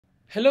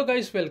Hello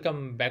guys,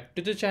 welcome back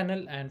to the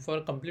channel, and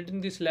for completing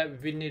this lab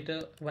we need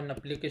one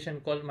application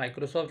called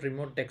Microsoft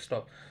Remote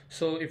Desktop.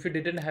 So if you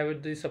didn't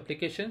have this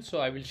application, so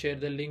I will share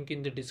the link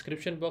in the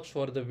description box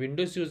for the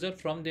Windows user.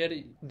 From there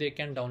they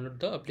can download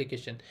the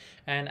application.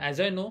 And as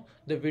I know,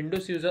 the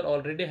Windows user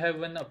already have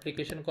one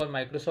application called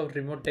Microsoft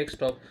Remote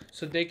Desktop,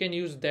 so they can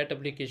use that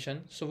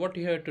application. So what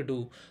you have to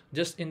do,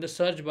 just in the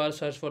search bar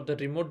search for the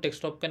remote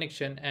desktop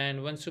connection,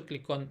 and once you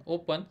click on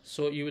open,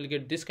 so you will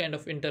get this kind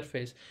of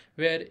interface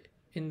where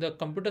in the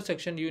computer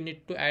section you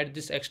need to add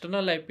this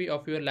external IP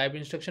of your lab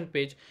instruction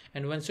page.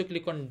 And once you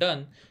click on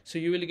done, so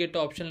you will get an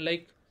option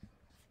like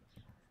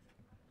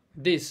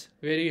this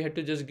where you have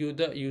to just give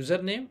the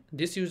username,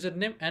 this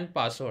username and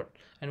password.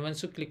 And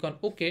once you click on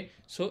OK,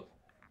 so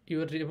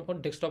your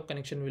remote desktop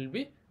connection will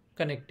be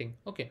connecting.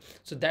 Okay,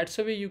 so that's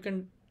the way you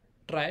can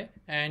try,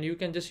 and you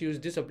can just use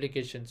this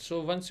application.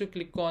 So once you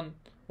click on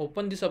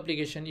open this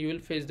application, you will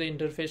face the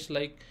interface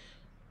like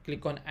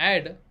click on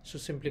add. So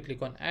simply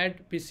click on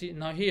add PC.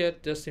 Now here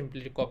just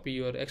simply copy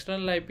your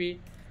external IP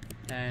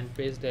and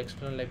paste the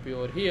external IP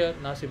over here.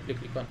 Now simply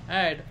click on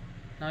add.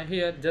 Now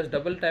here just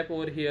double tap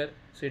over here,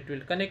 so it will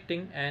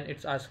connecting and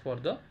it's asked for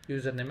the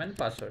username and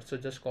password. So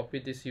just copy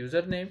this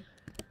username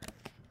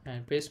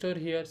and paste over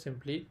here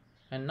simply.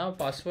 And now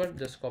password,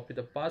 just copy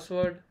the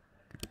password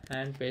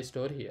and paste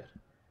over here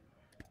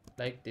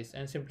like this,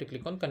 and simply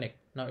click on connect.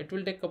 Now it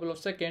will take a couple of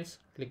seconds.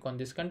 Click on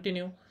this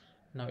continue.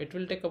 Now it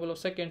will take a couple of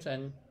seconds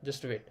and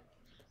just wait.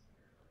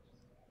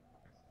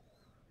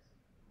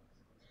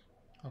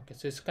 Okay,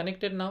 so it's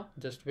connected now.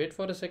 Just wait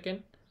for a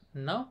second.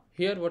 Now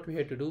here what we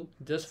have to do,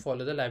 just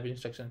follow the lab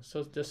instructions.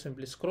 So just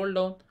simply scroll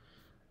down.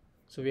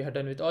 So we have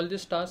done with all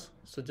these tasks.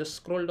 So just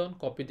scroll down,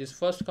 copy this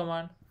first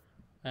command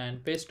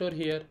and paste over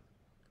here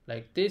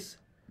like this.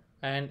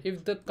 And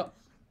if the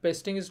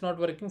pasting is not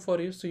working for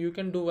you, so you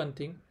can do one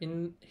thing.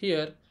 In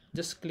here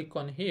just click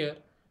on here,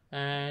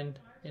 and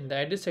in the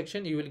edit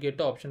section you will get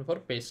the option for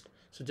paste.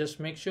 So just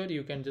make sure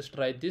you can just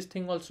try this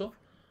thing also.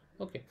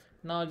 Okay,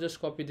 now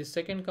just copy this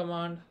second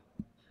command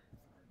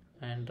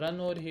and run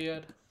over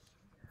here.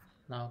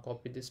 Now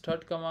copy this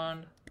third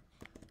command,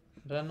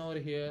 run over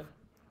here,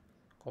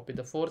 copy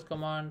the fourth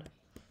command,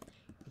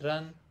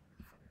 run.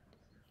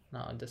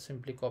 Now just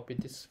simply copy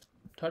this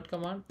third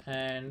command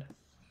and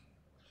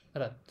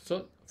run.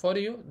 So for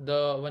you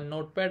the one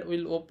notepad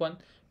will open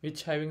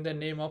which having the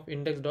name of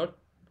index.js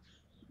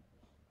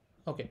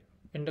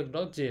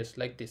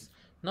like this.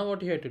 Now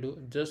what you have to do,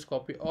 just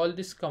copy all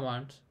these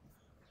commands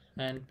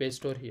and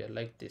paste over here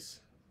like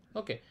this.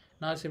 Okay,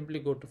 now simply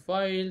go to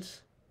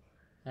files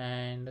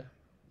and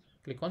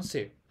click on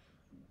save.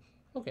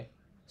 Okay,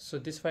 so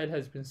this file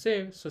has been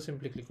saved, so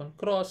simply click on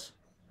cross.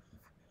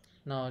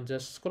 Now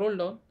just scroll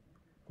down,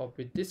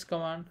 copy this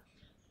command,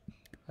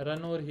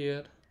 run over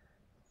here,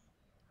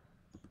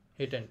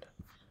 hit enter.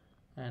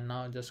 And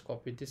now just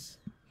copy this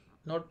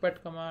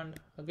notepad command,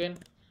 again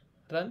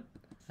run,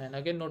 and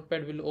again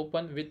notepad will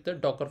open with the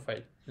docker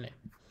file name.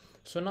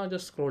 So now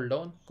just scroll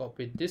down,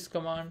 copy this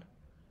command,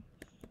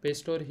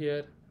 paste over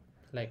here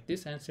like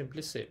this, and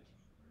simply save.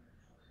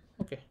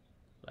 Okay,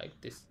 like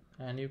this,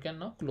 and you can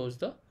now close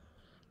the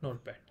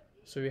notepad.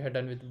 So we have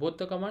done with both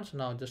the commands.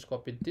 Now just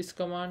copy this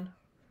command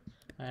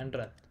and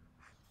run.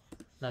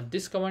 Now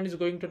this command is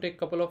going to take a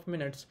couple of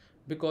minutes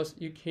because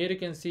here you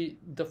can see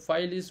the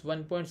file is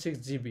 1.6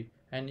 GB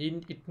and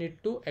it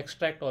need to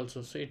extract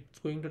also, so it's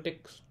going to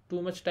take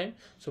too much time,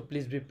 so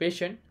please be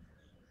patient.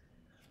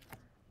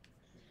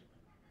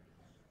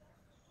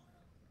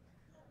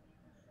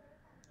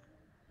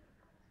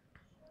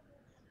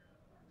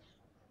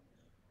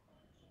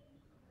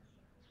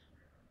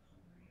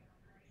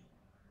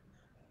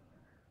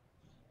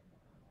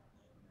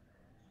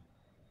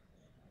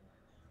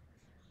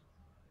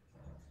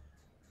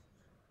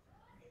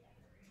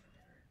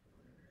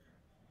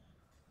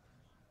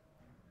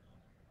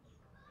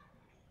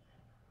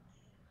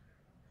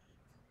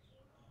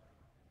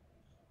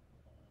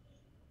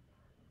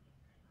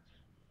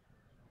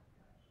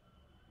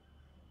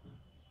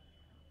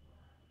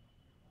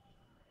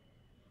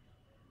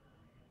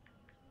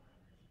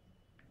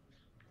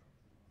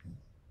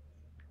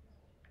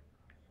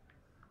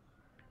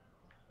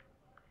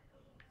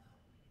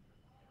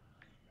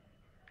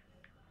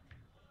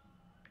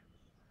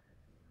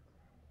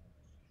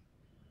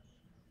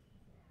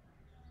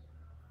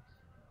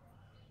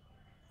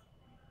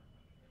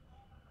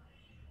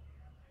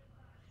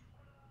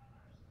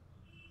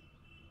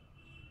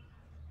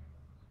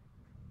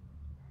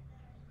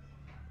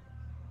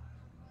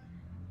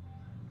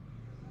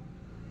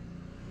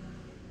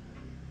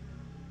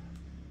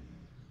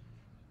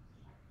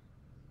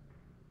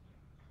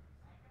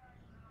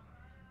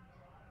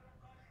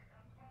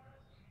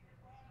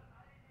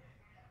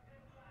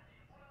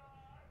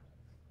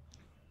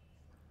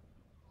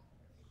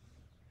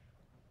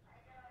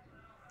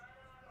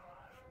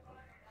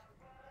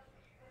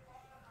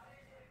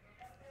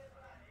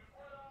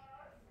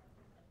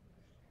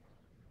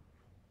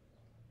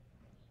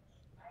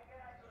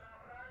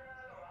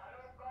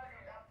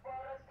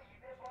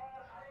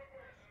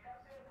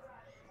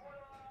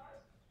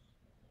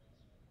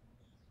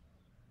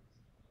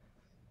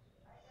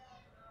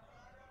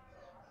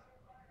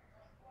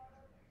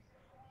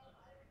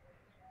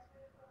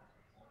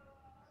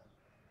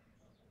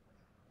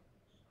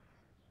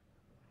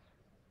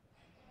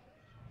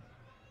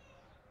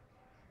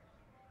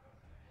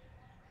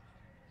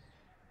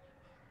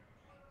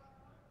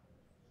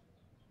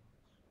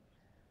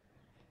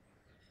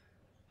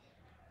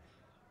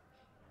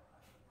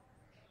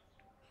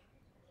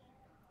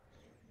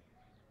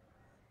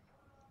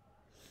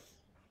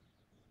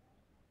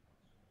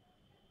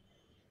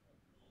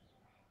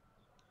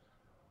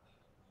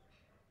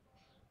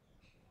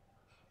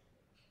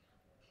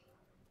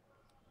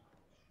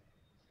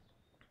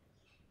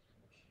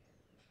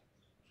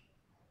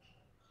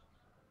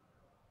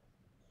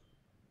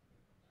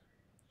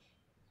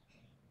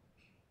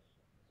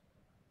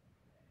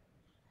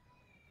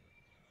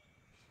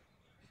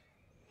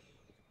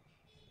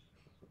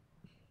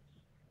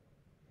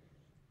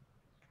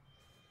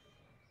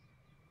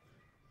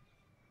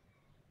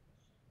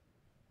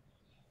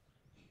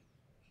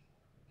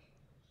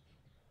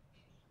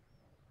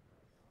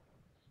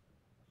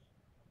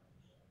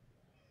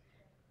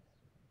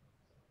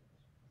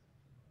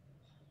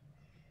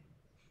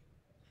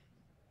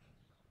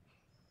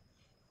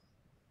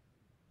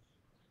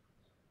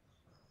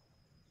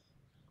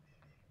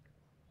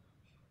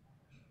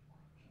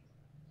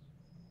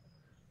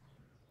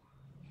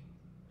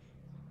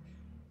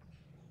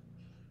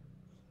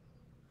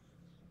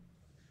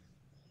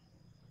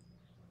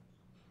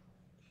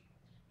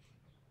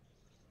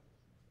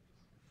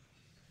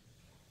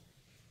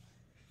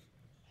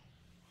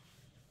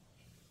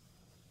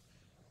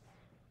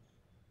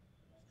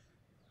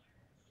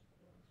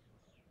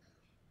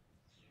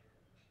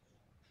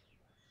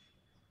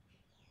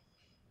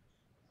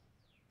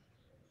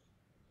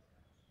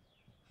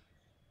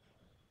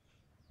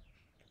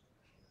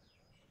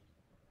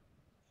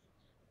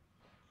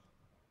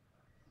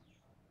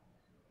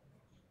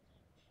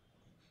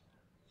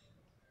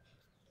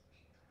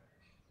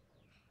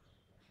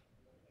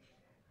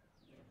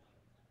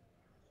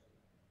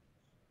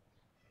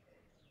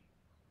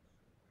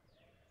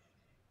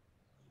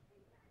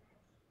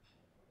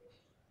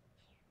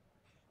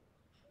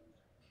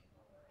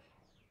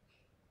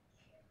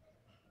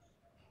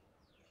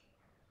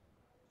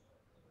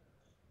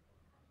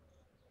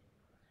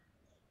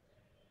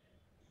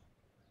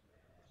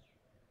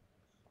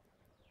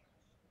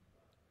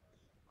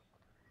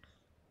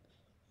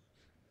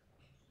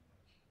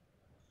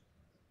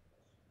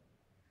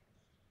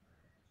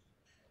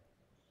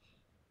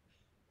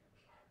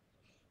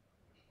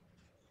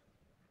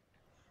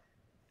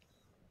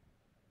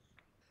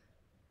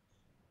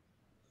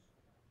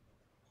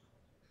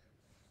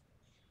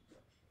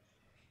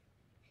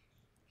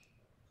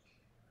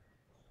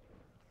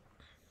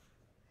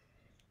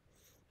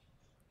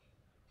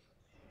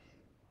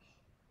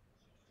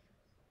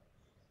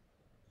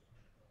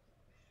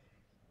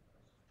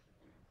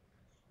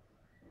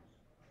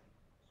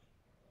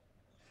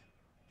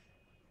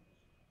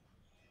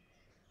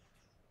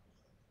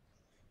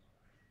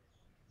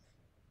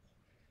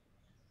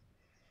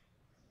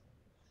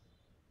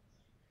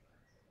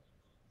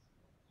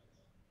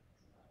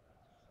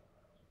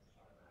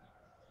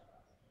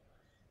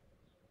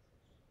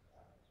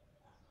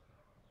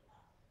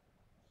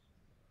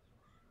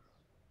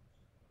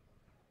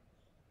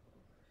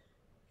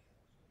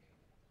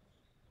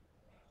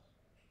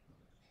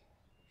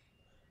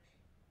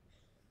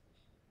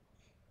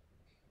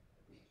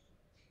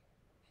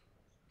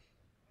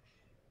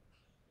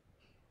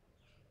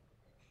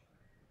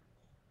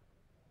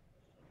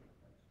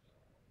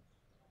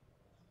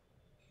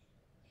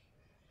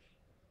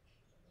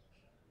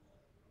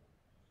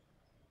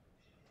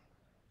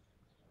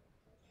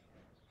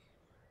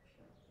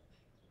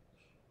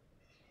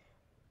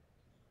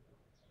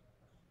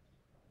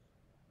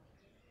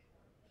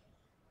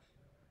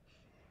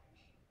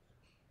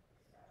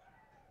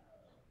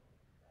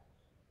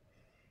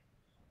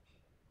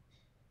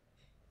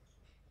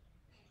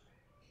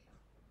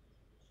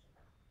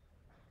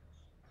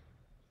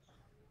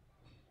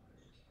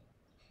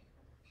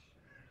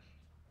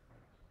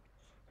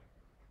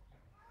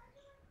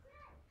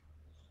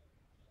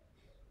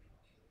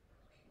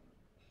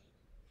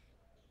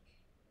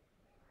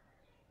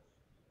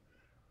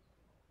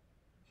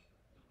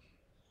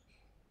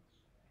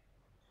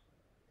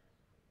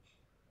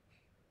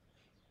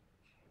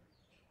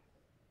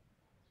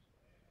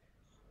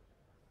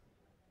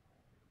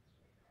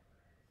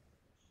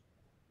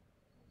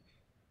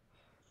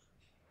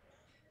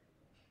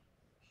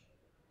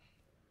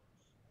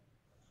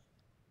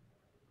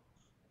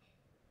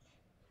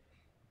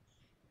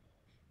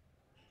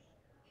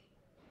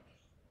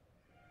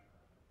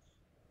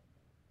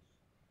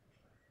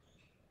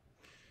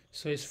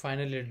 So it's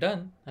finally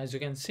done, as you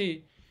can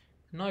see.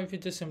 Now if you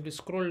just simply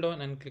scroll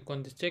down and click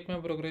on this check my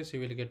progress, you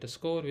will get a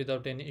score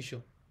without any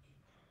issue.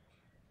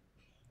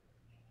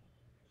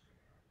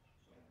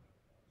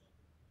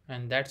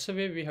 And that's the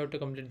way we have to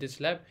complete this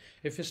lab.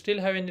 If you still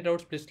have any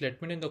doubts, please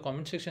let me know in the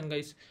comment section,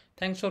 guys.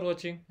 Thanks for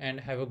watching and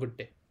have a good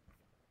day.